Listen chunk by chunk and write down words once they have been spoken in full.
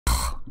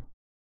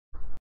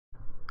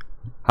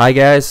Hi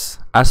guys,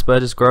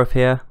 Aspergers Growth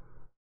here,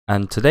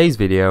 and today's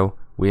video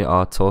we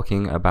are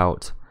talking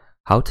about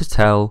how to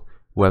tell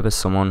whether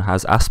someone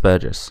has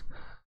Aspergers.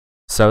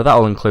 So that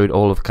will include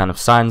all of the kind of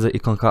signs that you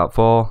can look out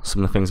for,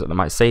 some of the things that they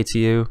might say to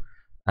you.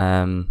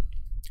 But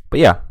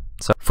yeah,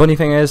 so funny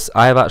thing is,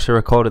 I have actually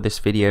recorded this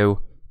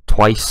video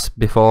twice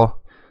before.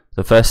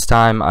 The first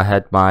time I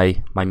had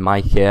my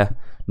mic here,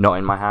 not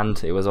in my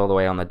hand, it was all the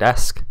way on the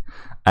desk,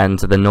 and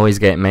the noise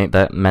gate meant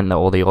that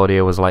all the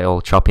audio was like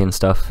all choppy and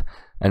stuff.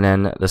 And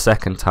then the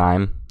second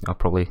time, I'll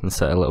probably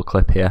insert a little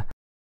clip here.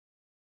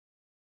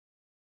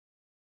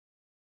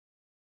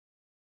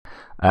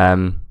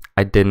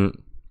 I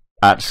didn't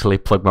actually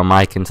plug my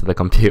mic into the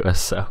computer,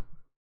 so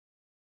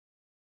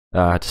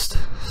just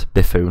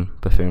buffoon.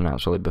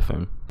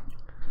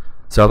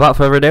 So without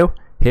further ado,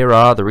 here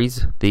are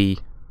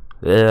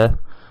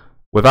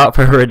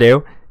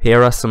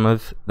some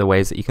of the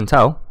ways that you can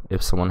tell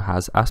if someone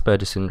has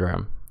Asperger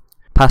syndrome.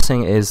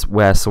 Passing is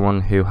where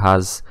someone who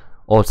has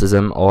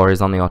autism or is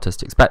on the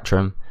autistic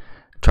spectrum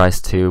tries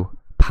to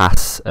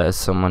pass as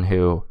someone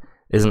who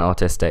isn't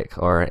autistic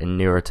or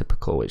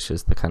neurotypical, which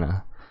is the kind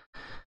of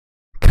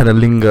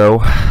lingo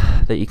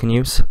that you can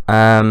use.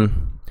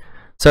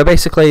 So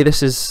basically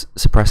this is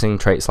suppressing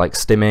traits like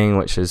stimming,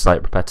 which is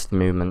like repetitive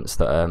movements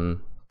that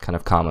kind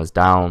of calm us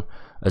down,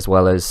 as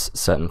well as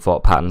certain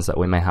thought patterns that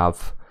we may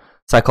have.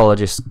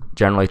 Psychologists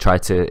generally try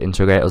to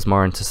integrate us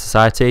more into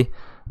society,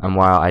 and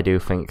while I do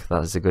think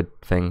that is a good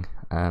thing,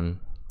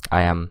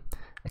 I am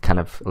kind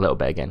of a little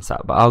bit against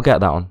that, but I'll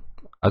go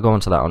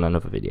into that on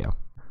another video.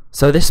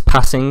 So this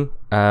passing,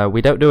 we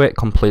don't do it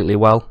completely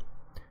well.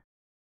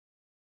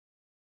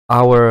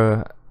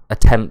 Our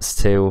attempts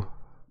to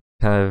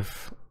kind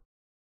of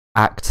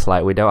act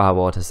like we don't have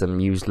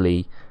autism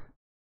usually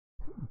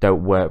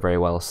don't work very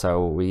well,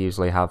 so we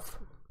usually have,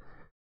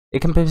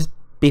 it can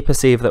be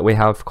perceived that we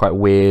have quite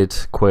weird,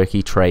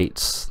 quirky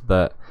traits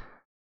that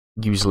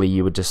usually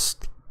you would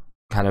just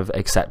kind of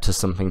accept as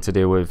something to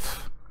do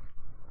with,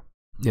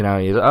 you know,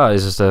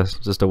 it's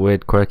just a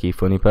weird, quirky,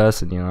 funny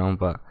person, you know.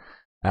 But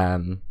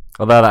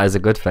although that is a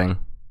good thing,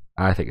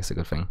 I think it's a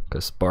good thing,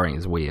 because boring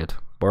is weird.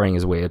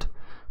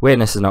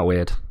 Weirdness is not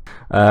weird.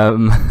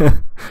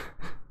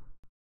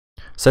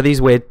 So these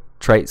weird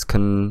traits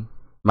can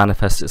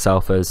manifest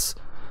itself as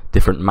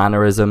different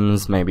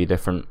mannerisms, maybe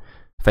different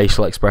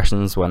facial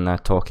expressions when they're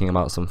talking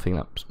about something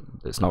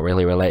that's not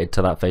really related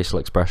to that facial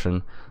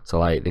expression. So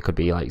like they could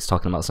be like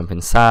talking about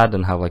something sad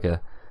and have like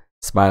a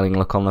smiling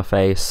look on their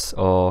face,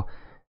 or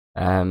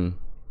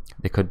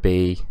they could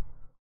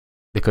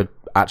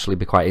actually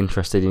be quite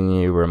interested in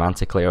you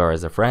romantically or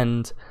as a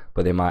friend,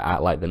 but they might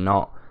act like they're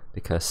not,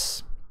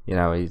 because, you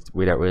know,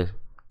 we don't really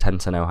tend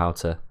to know how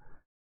to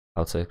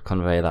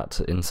convey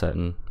that in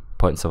certain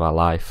points of our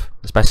life,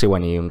 especially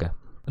when you're younger.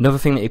 Another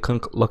thing that you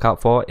can look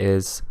out for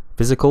is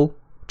physical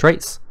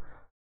traits.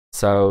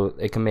 So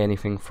it can be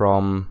anything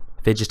from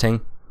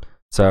fidgeting.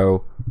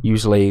 So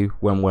usually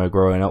when we're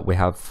growing up, we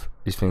have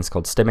these things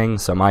called stimming.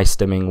 So my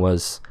stimming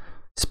was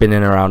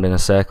spinning around in a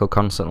circle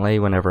constantly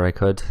whenever I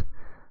could,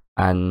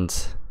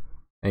 and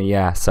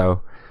yeah,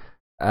 so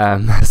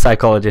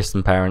psychologists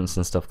and parents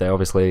and stuff, they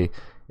kind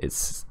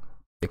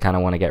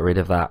of want to get rid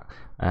of that.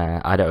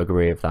 I don't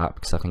agree with that,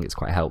 because I think it's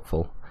quite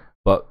helpful,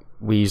 but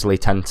we usually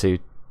tend to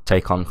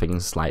take on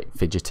things like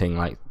fidgeting,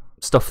 like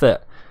stuff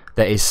that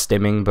is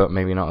stimming but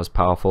maybe not as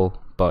powerful,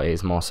 but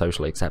is more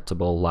socially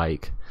acceptable,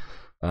 like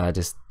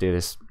just do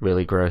this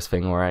really gross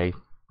thing where I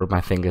rub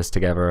my fingers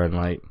together and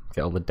like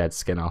get all the dead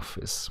skin off.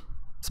 It's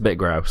a bit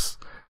gross,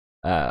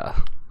 but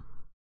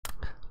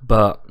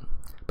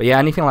yeah,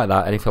 anything like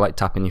that, anything like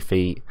tapping your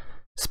feet,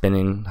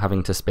 spinning,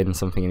 having to spin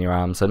something in your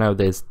arms. I know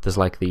there's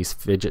like these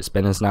fidget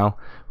spinners now,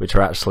 which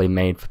are actually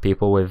made for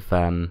people with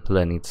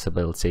learning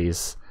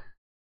disabilities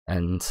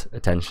and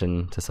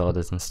attention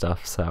disorders and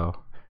stuff.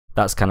 So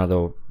that's kind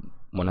of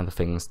one of the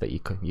things that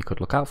you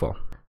could look out for.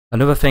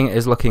 Another thing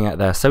is looking at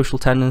their social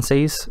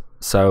tendencies.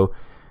 So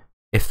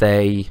if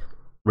they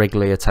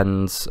regularly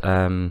attend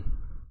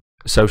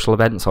social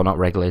events, or not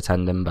regularly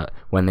attend them, but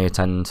when they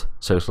attend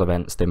social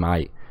events, they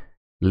might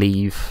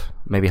leave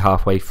maybe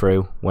halfway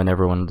through when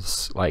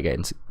everyone's like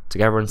getting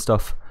together and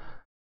stuff.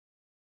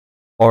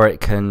 Or it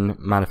can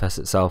manifest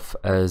itself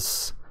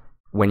as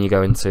when you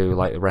go into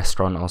like a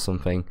restaurant or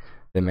something,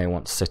 they may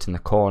want to sit in the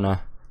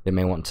corner, they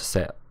may want to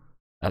sit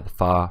at the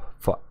far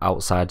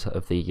outside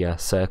of the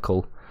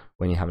circle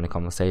when you're having a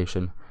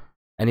conversation.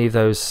 Any of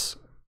those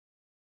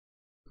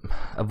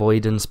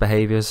avoidance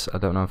behaviours, I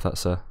don't know if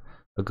that's a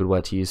good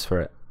word to use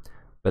for it,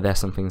 but there's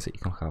some things that you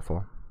can look out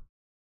for.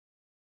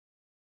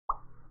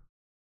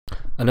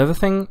 Another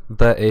thing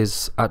that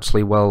is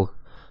actually well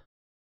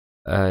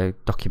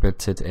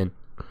documented in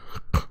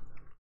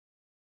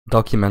people,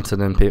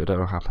 don't know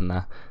what happened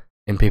there,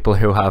 in people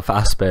who have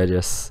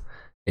Asperger's,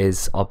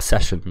 is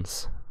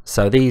obsessions.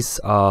 So these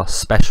are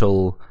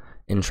special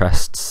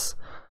interests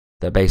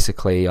that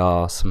basically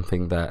are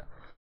something that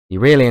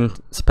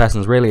this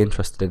person's really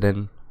interested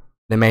in.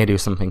 They may do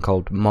something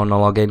called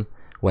monologuing,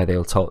 where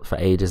they'll talk for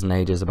ages and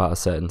ages about a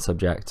certain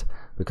subject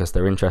because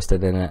they're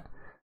interested in it.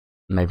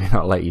 maybe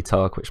not let you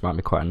talk, which might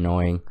be quite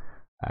annoying,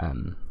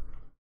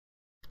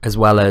 as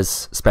well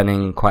as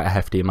spending quite a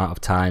hefty amount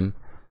of time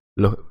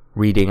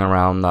reading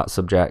around that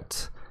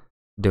subject,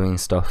 doing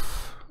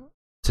stuff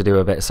to do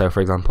with it. So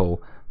for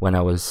example, when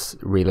I was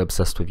really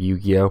obsessed with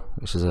Yu-Gi-Oh,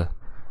 which is a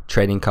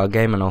trading card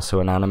game and also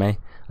an anime,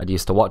 I'd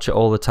used to watch it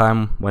all the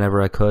time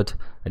whenever I could.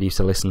 I'd used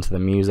to listen to the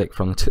music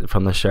from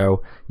the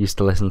show, used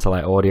to listen to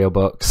like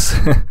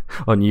audiobooks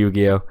on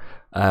Yu-Gi-Oh,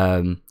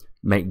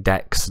 make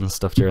decks and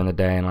stuff during the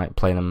day and like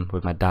play them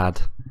with my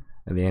dad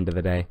at the end of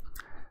the day.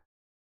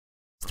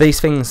 So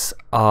these things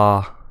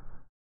that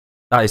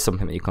is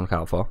something that you can look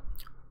out for.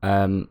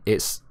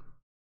 It's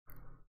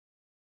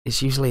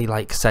usually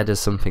like said as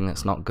something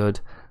that's not good,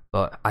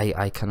 but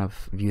I kind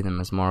of view them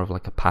as more of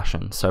like a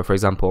passion. So for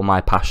example, my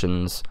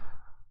passions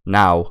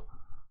now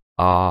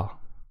are,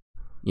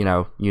 you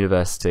know,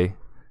 university,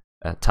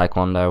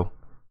 taekwondo,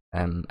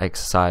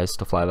 exercise,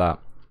 stuff like that,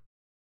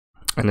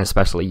 and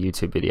especially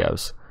YouTube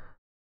videos.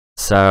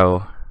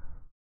 So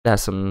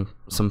there's some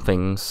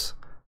things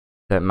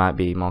that might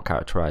be more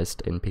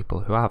characterized in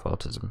people who have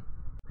autism.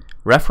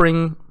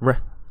 Referencing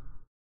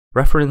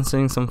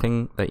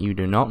something that you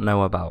do not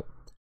know about.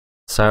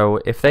 So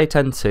if they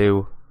tend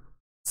to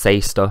say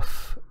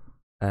stuff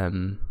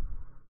to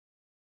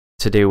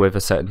do with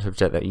a certain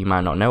subject that you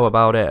might not know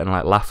about it, and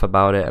like laugh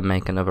about it and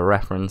make another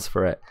reference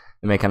for it,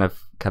 and they kind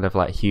of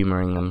like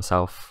humoring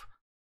themselves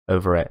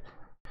over it.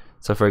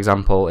 So for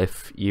example,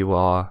 if you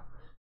are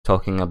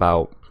talking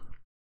about,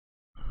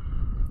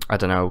 I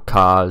don't know,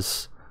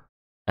 cars,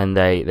 and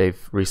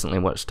they've recently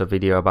watched a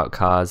video about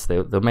cars,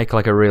 they'll make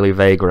like a really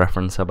vague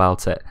reference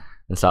about it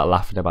and start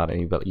laughing about it,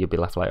 and you'll be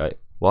left like, wait,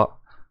 what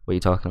are you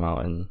talking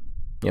about? And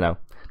you know,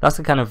 that's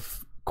the kind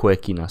of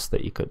quirkiness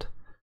that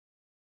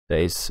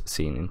is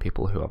seen in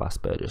people who have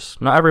Asperger's.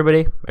 Not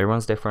everybody,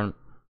 everyone's different,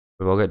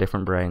 we've all got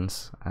different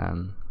brains,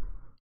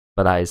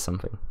 but that is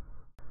something.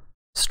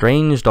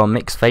 Strange or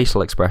mixed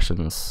facial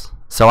expressions.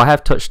 So I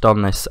have touched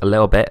on this a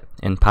little bit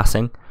in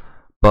passing,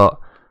 but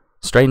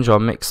strange or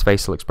mixed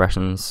facial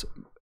expressions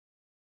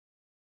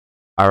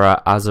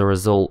are as a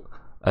result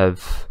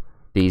of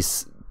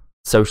these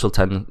social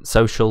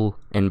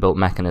inbuilt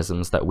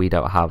mechanisms that we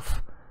don't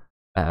have,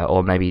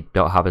 or maybe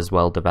don't have as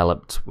well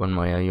developed when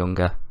we are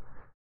younger.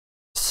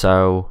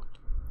 So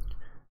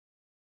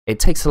it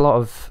takes a lot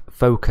of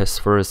focus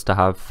for us to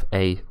have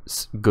a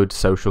good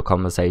social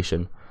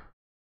conversation.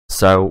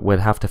 So we'd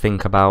have to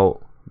think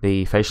about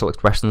the facial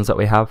expressions that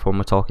we have when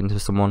we're talking to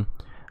someone.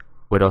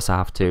 We'd also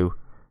have to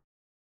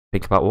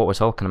think about what we're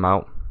talking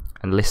about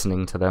and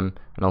listening to them,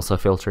 and also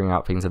filtering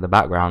out things in the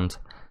background.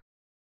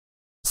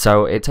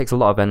 So it takes a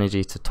lot of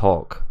energy to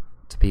talk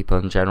to people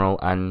in general,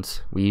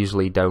 and we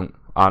usually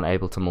aren't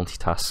able to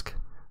multitask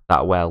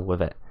that well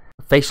with it.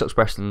 Facial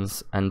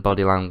expressions and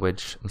body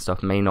language and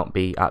stuff may not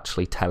be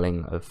actually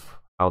telling of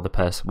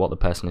what the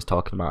person is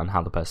talking about and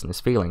how the person is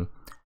feeling.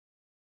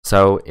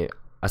 So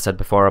I said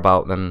before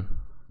about them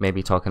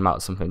maybe talking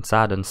about something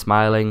sad and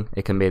smiling.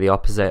 It can be the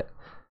opposite.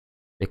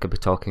 They could be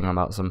talking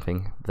about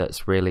something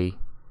that's really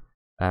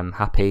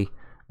happy,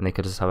 and they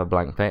could just have a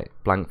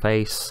blank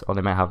face, or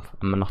they may have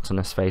a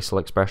monotonous facial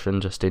expression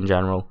just in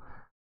general.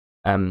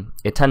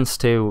 It tends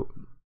to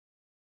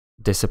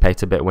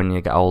dissipate a bit when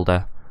you get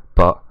older,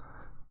 but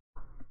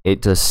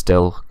it does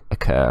still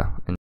occur.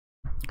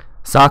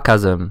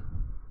 Sarcasm.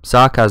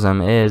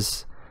 Sarcasm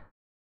is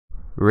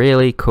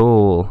really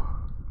cool.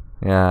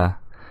 Yeah.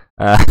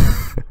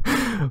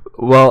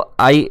 Well,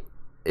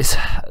 it's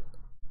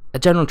a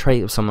general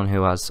trait of someone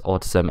who has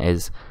autism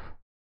is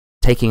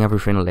taking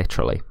everything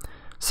literally.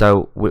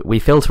 So we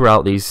filter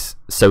out these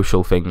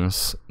social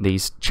things,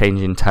 these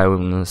changing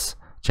tones,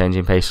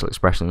 changing facial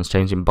expressions,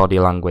 changing body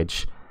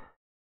language,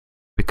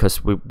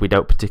 because we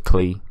don't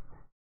particularly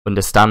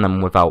understand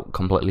them without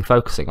completely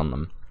focusing on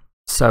them.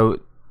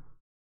 So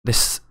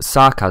this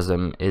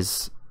sarcasm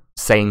is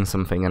saying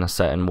something in a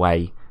certain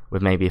way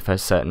with maybe a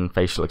certain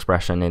facial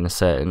expression in a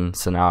certain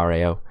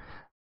scenario.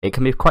 It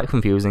can be quite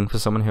confusing for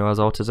someone who has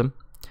autism.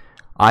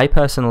 I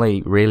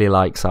personally really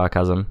like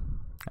sarcasm.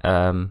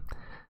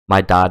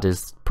 My dad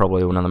is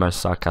probably one of the most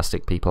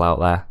sarcastic people out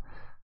there,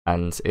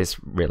 and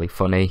it's really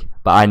funny,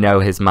 but I know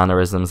his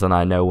mannerisms and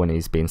I know when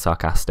he's being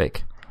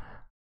sarcastic.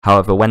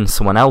 However, when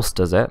someone else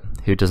does it,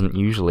 who doesn't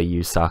usually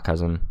use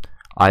sarcasm,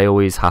 I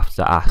always have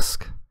to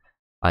ask,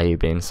 are you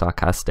being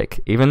sarcastic?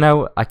 Even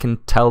though I can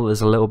tell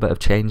there's a little bit of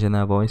change in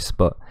their voice,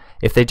 but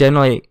if they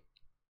generally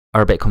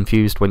are a bit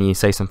confused when you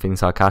say something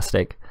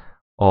sarcastic,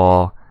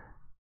 or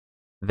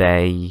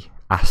they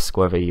ask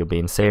whether you're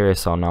being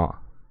serious or not,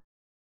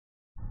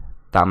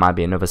 that might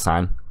be another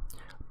sign.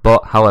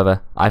 But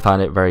however, I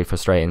find it very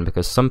frustrating,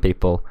 because some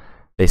people,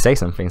 they say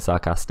something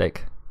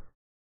sarcastic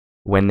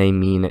when they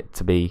mean it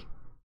to be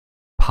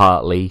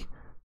partly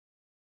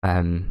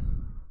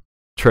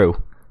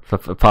true,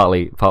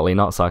 partly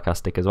not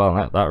sarcastic as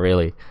well. That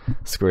really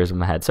screws with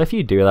my head. So if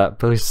you do that,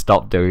 please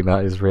stop doing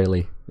that. It's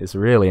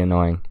really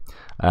annoying.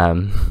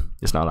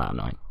 It's not that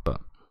annoying, but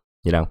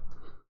you know,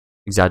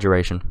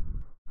 exaggeration.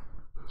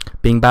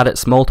 Being bad at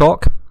small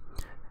talk.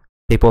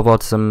 People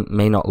with autism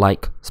may not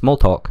like small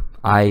talk.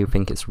 I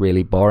think it's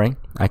really boring.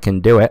 I can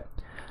do it.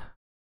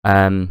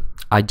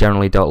 I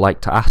generally don't like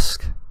to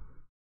ask.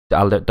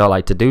 I don't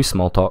like to do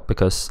small talk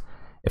because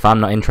if I'm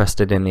not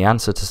interested in the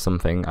answer to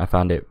something, I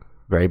find it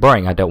very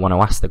boring. I don't want to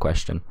ask the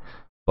question.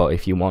 But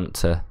if you want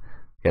to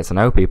get to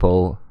know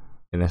people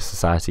in this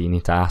society, you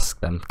need to ask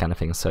them kind of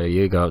things. So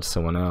you go up to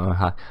someone,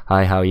 oh,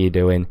 hi, how are you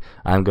doing?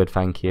 I'm good,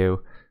 thank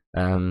you.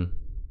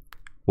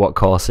 What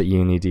course at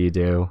uni do you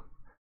do?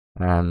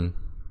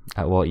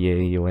 At what year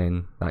are you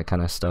in? That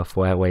kind of stuff.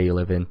 Where you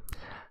live in?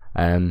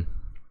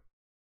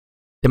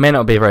 They may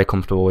not be very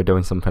comfortable with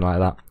doing something like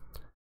that,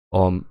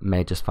 or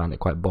may just find it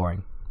quite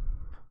boring.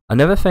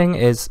 Another thing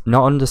is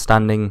not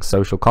understanding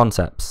social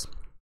concepts.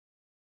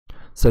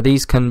 So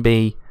these can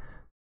be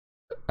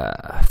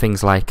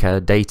things like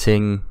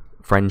dating,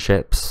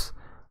 friendships,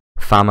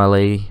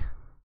 family,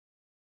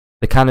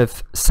 the kind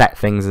of set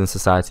things in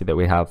society that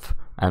we have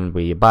and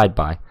we abide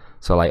by.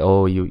 So like,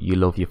 oh, you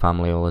love your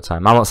family all the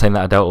time. I'm not saying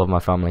that I don't love my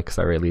family, because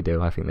I really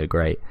do. I think they're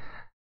great.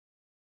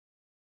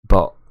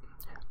 But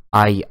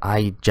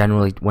I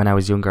generally, when I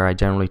was younger, I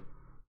generally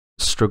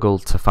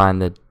struggled to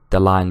find the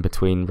line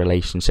between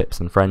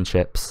relationships and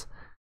friendships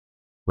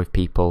with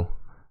people.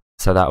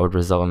 So that would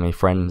result in me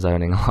friend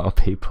zoning a lot of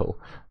people,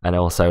 and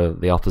also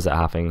the opposite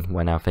happening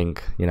when I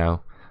think, you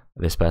know,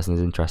 this person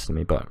is interested in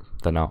me, but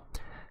they're not.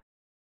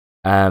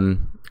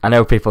 I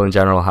know people in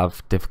general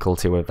have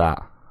difficulty with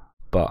that,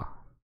 but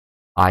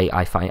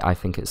I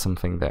think it's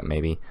something that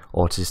maybe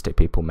autistic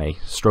people may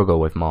struggle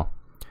with more.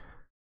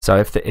 So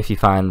if you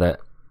find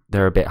that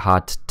they're a bit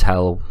hard to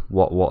tell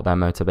what their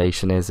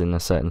motivation is in a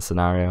certain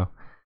scenario,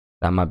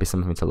 that might be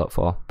something to look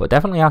for. But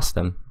definitely ask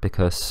them,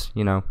 because,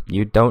 you know,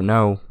 you don't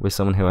know with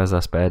someone who has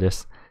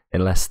Asperger's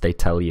unless they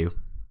tell you,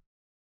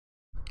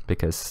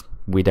 because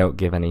we don't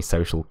give any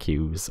social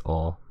cues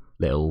or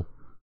little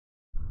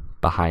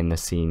behind the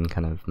scene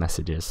kind of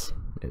messages.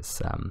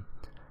 It's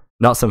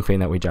not something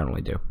that we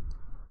generally do.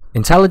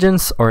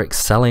 Intelligence, or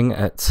excelling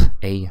at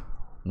a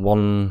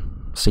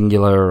one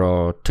singular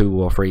or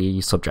two or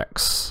three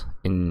subjects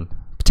in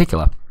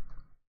particular.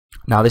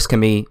 Now this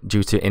can be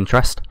due to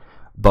interest,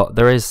 but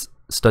there is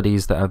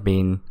studies that have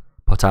been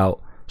put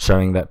out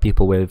showing that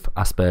people with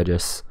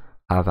Asperger's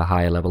have a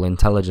higher level of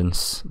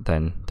intelligence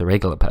than the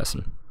regular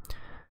person.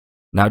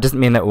 Now it doesn't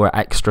mean that we're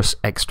extra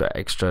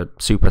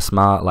super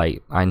smart,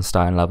 like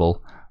Einstein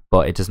level,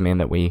 but it does mean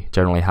that we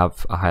generally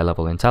have a high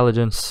level of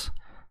intelligence.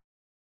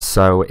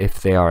 So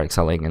if they are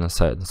excelling in a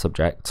certain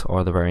subject,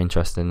 or they're very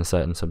interested in a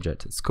certain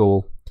subject at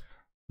school,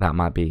 that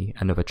might be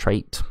another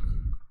trait.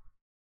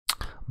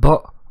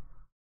 But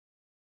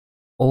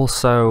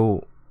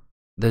also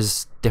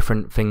there's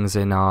different things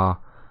in our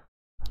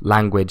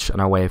language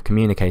and our way of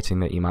communicating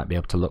that you might be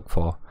able to look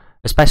for,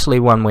 especially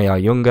when we are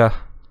younger.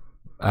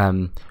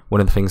 One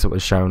of the things that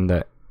was shown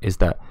that is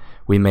that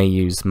we may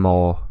use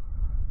more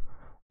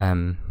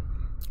trying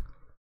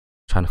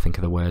to think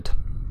of the word.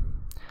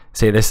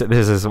 See, this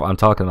is what I'm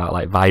talking about,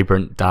 like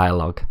vibrant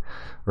dialogue,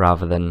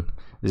 rather than,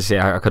 you see,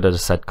 I could have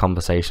just said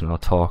conversation or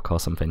talk or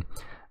something.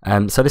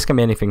 So this can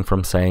be anything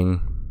from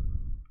saying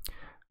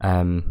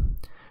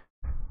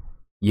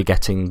you're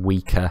getting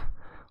weaker,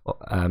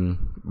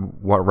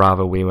 what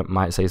rather we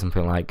might say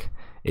something like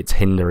it's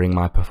hindering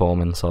my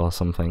performance or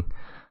something.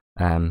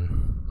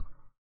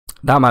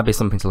 That might be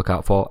something to look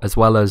out for, as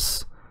well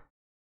as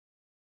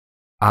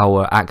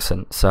our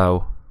accent.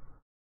 So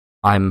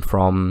I'm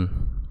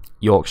from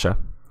Yorkshire.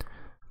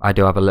 I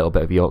do have a little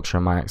bit of Yorkshire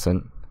in my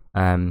accent,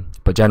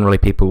 but generally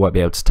people won't be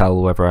able to tell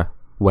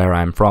where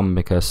I'm from,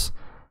 because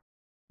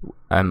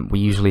we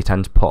usually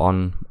tend to put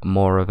on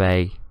more of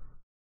a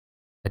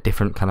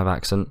different kind of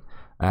accent.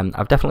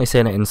 I've definitely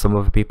seen it in some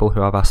other people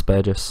who have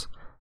Asperger's.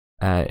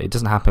 It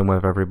doesn't happen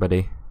with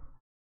everybody,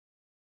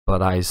 but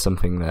that is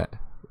something that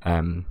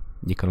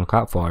you can look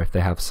out for if they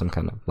have some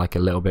kind of, like, a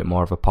little bit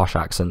more of a posh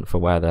accent for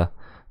where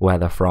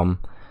they're from,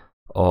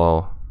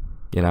 or,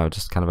 you know,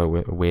 just kind of a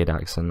weird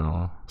accent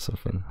or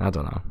something. I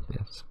don't know.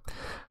 Yes.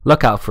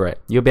 Look out for it.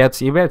 You'll be able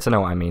to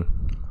know what I mean.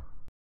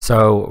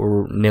 So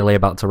we're nearly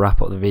about to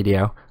wrap up the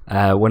video.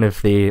 One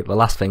of the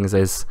last things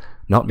is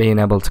not being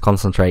able to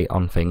concentrate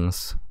on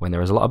things when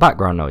there is a lot of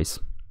background noise.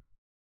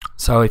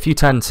 So if you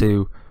tend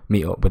to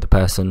meet up with a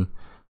person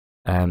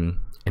in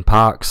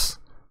parks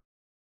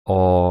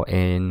or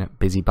in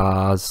busy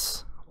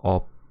bars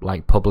or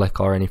like public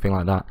or anything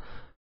like that,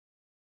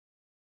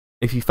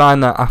 if you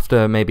find that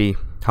after maybe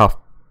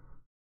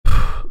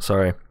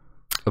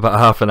about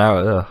half an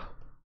hour,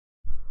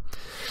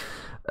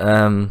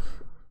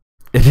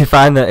 if you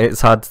find that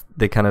it's hard,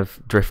 they kind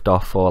of drift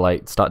off or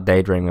like start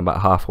daydreaming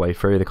about halfway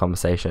through the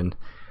conversation,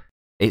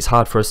 it's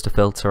hard for us to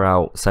filter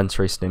out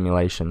sensory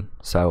stimulation.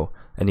 So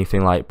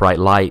anything like bright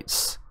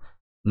lights,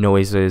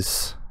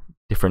 noises,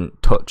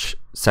 different touch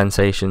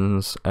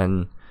sensations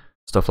and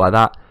stuff like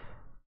that,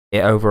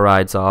 it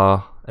overrides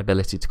our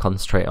ability to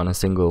concentrate on a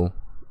single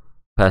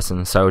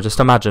person. So just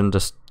imagine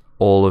just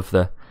all of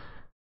the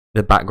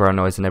background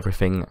noise and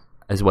everything,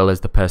 as well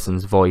as the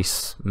person's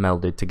voice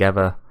melded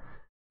together.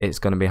 It's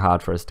going to be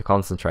hard for us to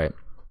concentrate.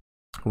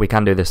 We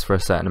can do this for a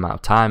certain amount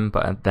of time,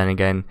 but then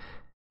again,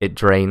 it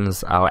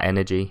drains our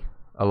energy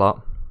a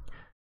lot.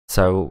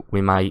 So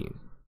we might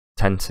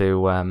tend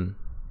to,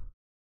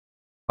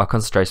 our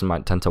concentration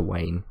might tend to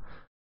wane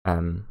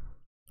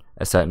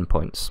at certain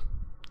points.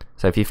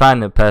 So if you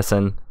find the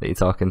person that you're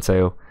talking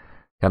to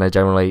kind of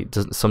generally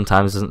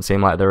sometimes doesn't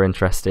seem like they're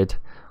interested,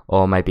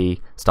 or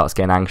maybe starts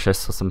getting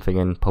anxious or something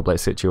in public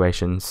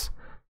situations,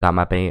 that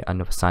might be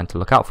another sign to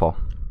look out for.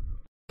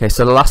 Okay,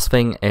 so the last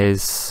thing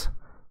is,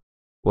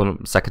 well,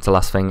 second to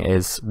last thing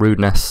is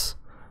rudeness.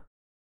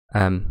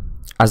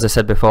 As I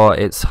said before,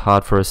 it's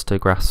hard for us to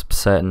grasp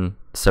certain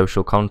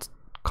social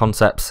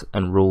concepts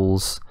and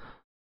rules.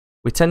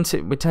 We tend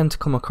to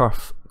come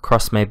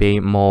across maybe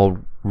more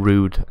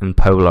rude and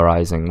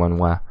polarizing when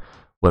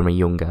we're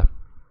younger.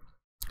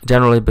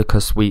 Generally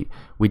because we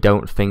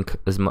don't think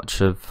as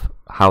much of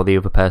how the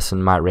other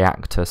person might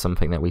react to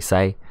something that we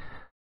say.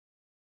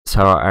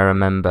 So I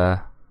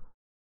remember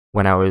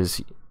when I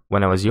was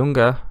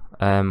younger,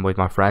 with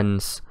my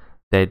friends,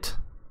 they'd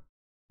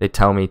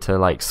tell me to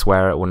like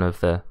swear at one of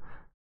the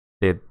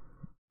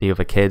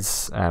other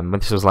kids.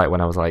 This was like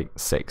when I was like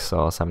 6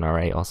 or 7 or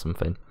 8 or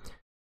something,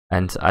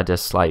 and I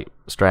just like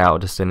straight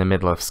out, just in the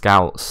middle of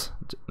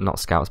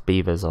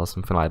beavers or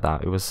something like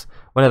that. It was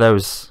one of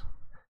those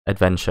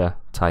adventure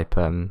type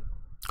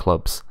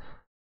clubs,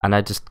 and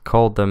I just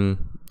called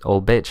them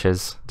all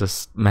bitches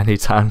just many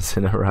times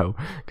in a row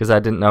because I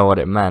didn't know what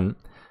it meant.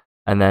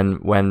 And then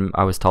when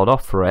I was told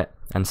off for it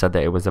and said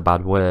that it was a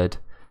bad word,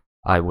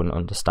 I wouldn't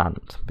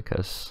understand,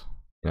 because,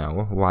 you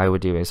know, why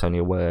would you? It's only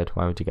a word.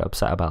 Why would you get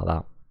upset about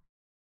that?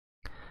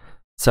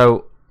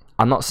 So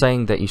I'm not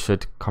saying that you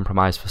should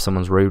compromise for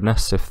someone's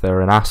rudeness. If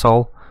they're an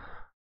asshole,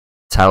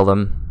 tell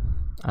them.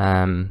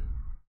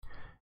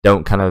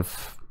 Don't kind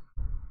of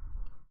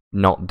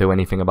not do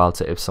anything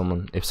about it. If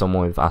someone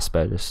with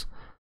Asperger's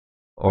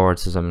or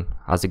autism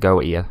has a go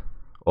at you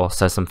or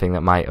says something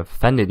that might have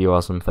offended you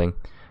or something,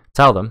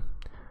 tell them.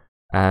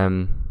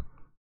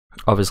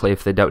 Obviously,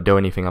 if they don't do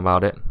anything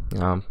about it, you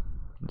know,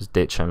 just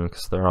ditch them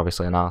because they're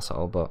obviously an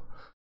asshole. But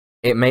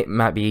it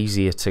might be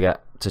easier to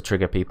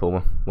trigger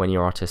people when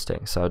you're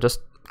autistic. So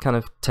just kind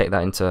of take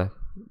that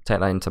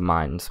into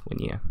mind when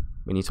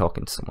you're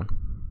talking to someone.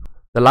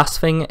 The last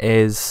thing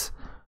is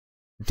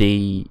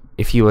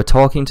if you were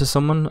talking to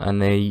someone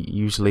and they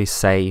usually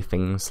say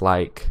things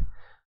like,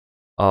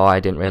 "Oh, I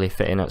didn't really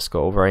fit in at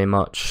school very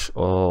much,"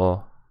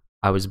 or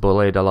 "I was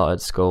bullied a lot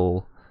at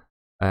school,"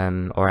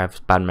 or "I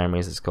have bad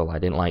memories at school, I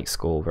didn't like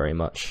school very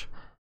much."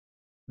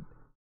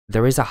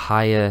 There is a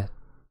higher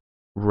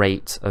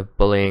rate of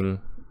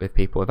bullying with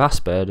people with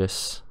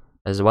Asperger's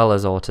as well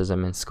as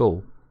autism in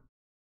school.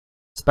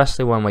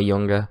 Especially when we're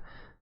younger,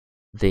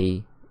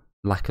 the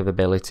lack of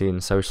ability in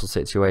social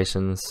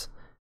situations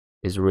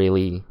is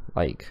really,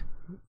 like,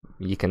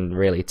 you can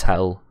really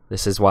tell.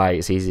 This is why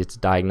it's easier to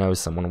diagnose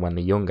someone when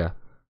they're younger,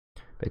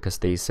 because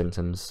these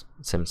symptoms,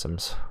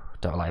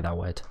 don't like that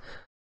word,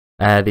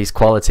 these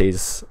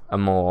qualities are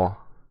more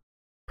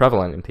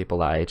prevalent in people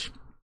that age,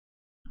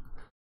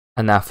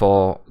 and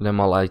therefore they're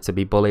more likely to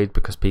be bullied,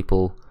 because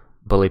people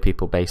bully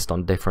people based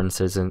on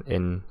differences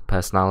in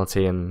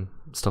personality and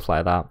stuff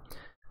like that,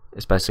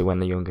 especially when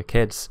they're younger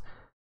kids.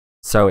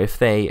 So if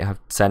they have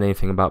said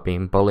anything about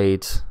being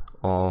bullied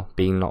or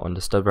being not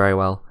understood very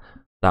well,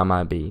 that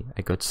might be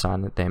a good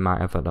sign that they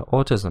might have had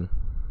autism,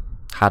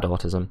 have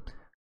autism.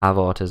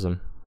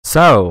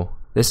 So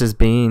this has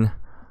been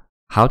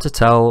how to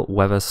tell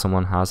whether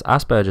someone has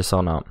Asperger's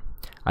or not.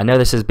 I know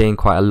this has been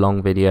quite a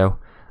long video.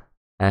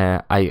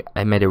 I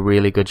made a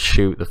really good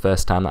shoot the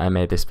first time that I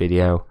made this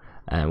video,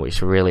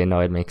 which really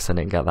annoyed me because I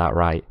didn't get that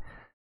right.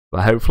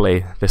 But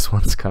hopefully this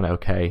one's gone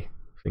okay.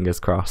 Fingers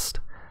crossed.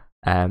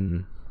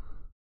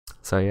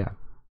 So yeah.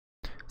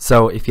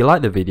 So if you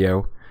like the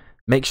video,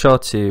 make sure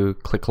to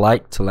click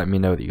like to let me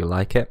know that you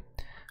like it,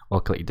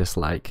 or click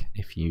dislike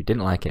if you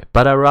didn't like it.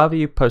 But I'd rather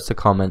you post a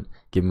comment,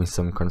 give me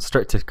some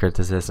constructive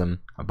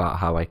criticism about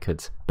how I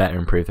could better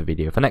improve the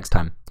video for next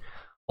time.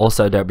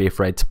 Also, don't be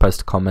afraid to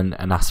post a comment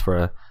and ask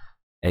for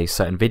a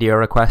certain video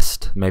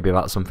request, maybe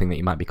about something that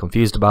you might be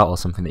confused about or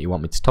something that you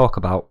want me to talk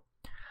about.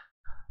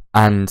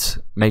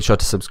 And make sure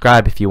to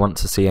subscribe if you want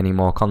to see any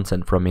more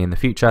content from me in the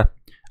future,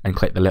 and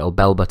click the little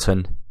bell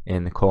button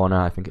in the corner,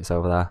 I think it's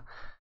over there,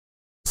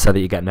 so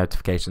that you get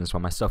notifications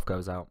when my stuff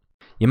goes out.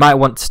 You might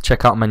want to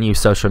check out my new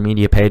social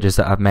media pages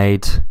that I've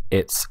made.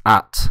 It's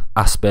at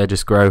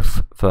Asperger's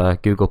Growth for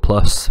Google+,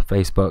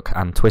 Facebook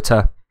and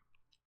Twitter.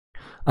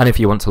 And if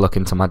you want to look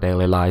into my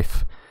daily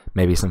life,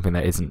 maybe something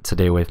that isn't to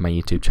do with my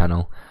YouTube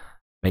channel,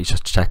 make sure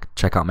to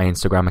check out my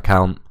Instagram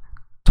account,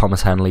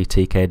 Thomas Henley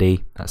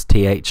TKD. That's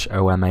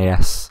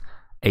ThomasHenley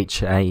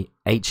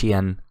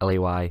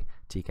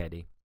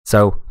TKD.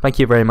 So thank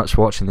you very much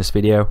for watching this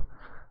video,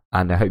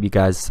 and I hope you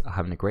guys are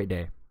having a great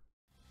day.